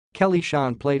Kelly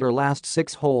Shon played her last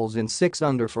 6 holes in 6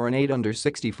 under for an 8 under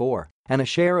 64 and a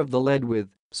share of the lead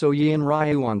with So Yeon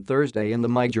Ryu on Thursday in the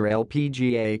Meijer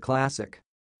LPGA Classic.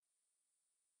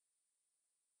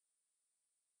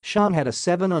 Shon had a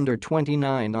 7 under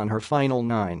 29 on her final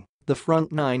 9, the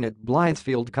front 9 at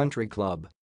Blythefield Country Club.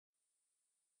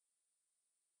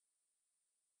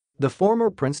 The former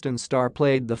Princeton star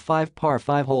played the 5 par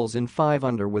 5 holes in 5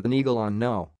 under with an eagle on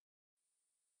no.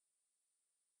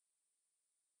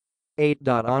 8.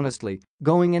 Honestly,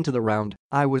 going into the round,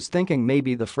 I was thinking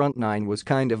maybe the front 9 was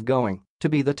kind of going to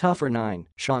be the tougher 9,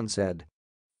 Shon said.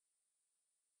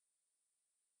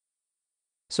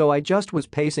 So I just was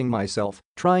pacing myself,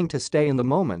 trying to stay in the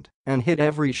moment and hit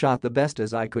every shot the best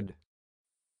as I could.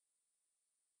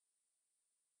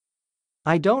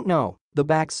 I don't know, the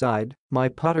backside, my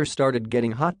putter started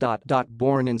getting hot.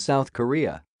 Born in South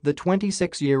Korea, the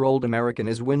 26-year-old American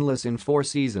is winless in 4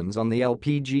 seasons on the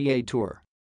LPGA Tour.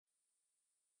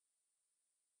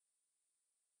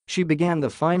 She began the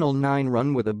final 9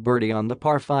 run with a birdie on the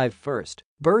par 5 first,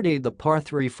 birdied the par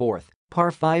 3 fourth,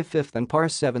 par 5 fifth and par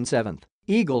 7 seventh,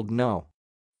 eagled no.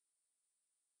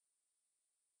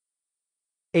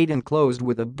 8 and closed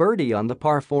with a birdie on the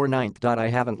par 4 ninth. I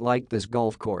haven't liked this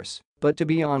golf course, but to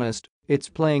be honest, it's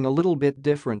playing a little bit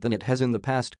different than it has in the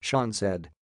past, Shon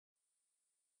said.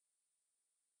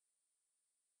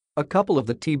 A couple of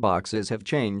the tee boxes have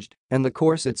changed, and the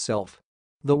course itself.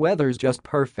 The weather's just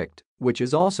perfect, which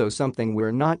is also something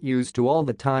we're not used to all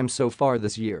the time so far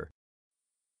this year.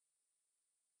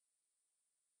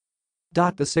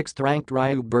 The 6th-ranked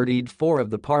Ryu birdied 4 of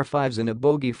the par 5s in a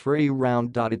bogey-free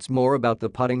round. It's more about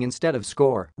the putting instead of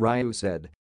score, Ryu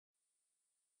said.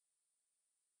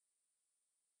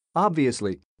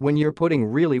 Obviously, when you're putting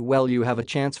really well you have a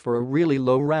chance for a really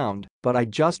low round, but I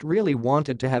just really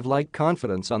wanted to have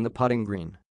confidence on the putting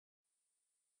green.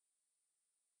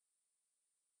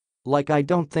 I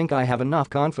don't think I have enough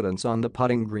confidence on the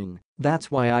putting green,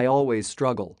 that's why I always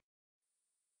struggle.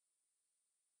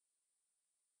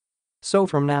 So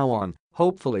from now on,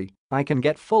 hopefully, I can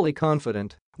get fully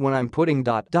confident when I'm putting.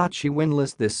 She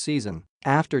winless this season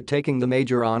after taking the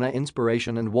major Anna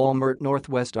Inspiration and Walmart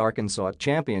Northwest Arkansas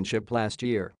Championship last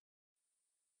year.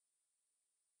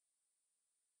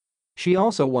 She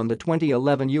also won the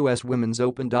 2011 US Women's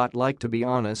Open. To be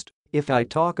honest, if I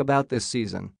talk about this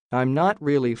season, I'm not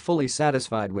really fully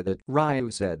satisfied with it, Ryu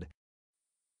said.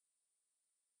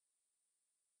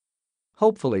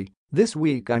 Hopefully, this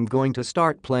week I'm going to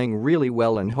start playing really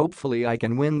well and hopefully I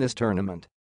can win this tournament.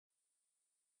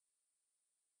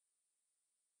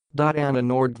 Anna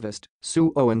Nordqvist,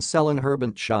 Suo and Selin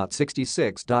Herbant shot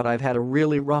 66. I've had a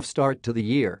really rough start to the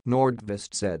year,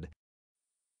 Nordqvist said.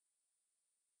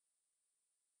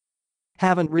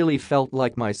 Haven't really felt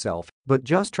like myself, but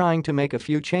just trying to make a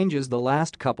few changes the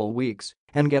last couple weeks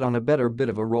and get on a better bit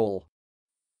of a roll.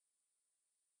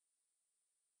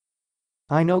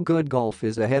 I know good golf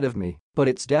is ahead of me, but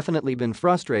it's definitely been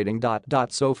frustrating.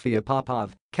 Sophia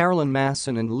Popov, Carolyn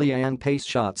Masson and Leanne Pace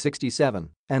shot 67,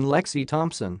 and Lexi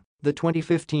Thompson, the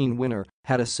 2015 winner,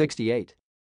 had a 68.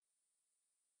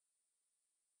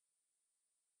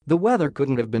 The weather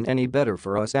couldn't have been any better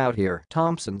for us out here,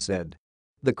 Thompson said.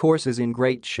 The course is in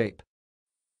great shape.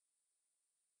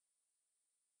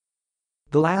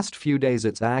 The last few days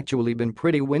it's actually been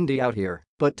pretty windy out here,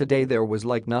 but today there was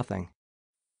nothing.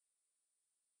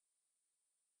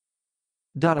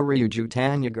 Ryuju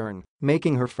Tanya Gurn,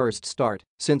 making her first start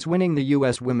since winning the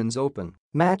US Women's Open,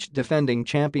 matched defending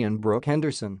champion Brooke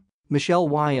Henderson, Michelle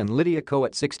Y and Lydia Ko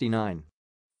at 69.